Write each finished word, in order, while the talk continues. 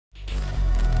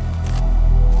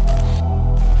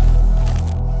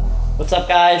What's up,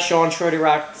 guys? Shorty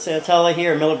Rock Santella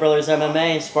here at Miller Brothers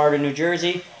MMA in Sparta, New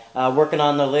Jersey, working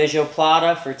on the Leggo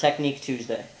Plata for Technique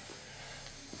Tuesday.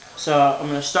 So I'm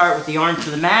going to start with the arm to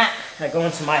the mat. I go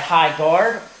into my high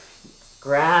guard,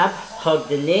 grab, hug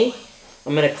the knee.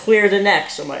 I'm going to clear the neck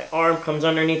so my arm comes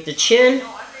underneath the chin.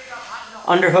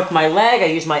 Underhook my leg. I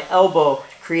use my elbow to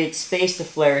create space to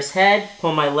flare his head.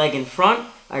 Pull my leg in front.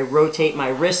 I rotate my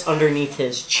wrist underneath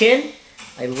his chin.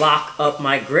 I lock up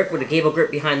my grip with a gable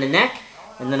grip behind the neck.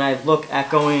 And then I look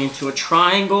at going into a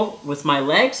triangle with my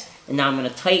legs. And now I'm going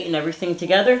to tighten everything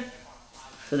together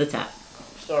for the tap.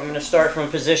 So I'm going to start from a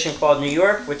position called New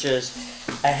York, which is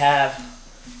I have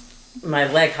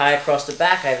my leg high across the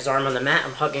back. I have his arm on the mat.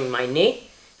 I'm hugging my knee.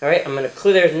 All right, I'm going to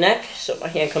clear the neck so my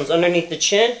hand comes underneath the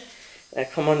chin. I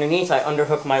come underneath, I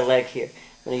underhook my leg here.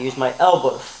 I'm going to use my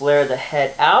elbow to flare the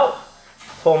head out,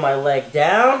 pull my leg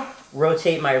down,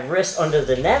 rotate my wrist under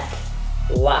the neck,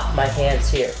 lock my hands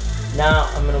here.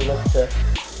 Now I'm going to look to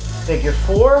figure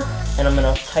 4, and I'm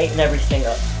going to tighten everything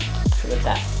up for the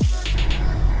tap.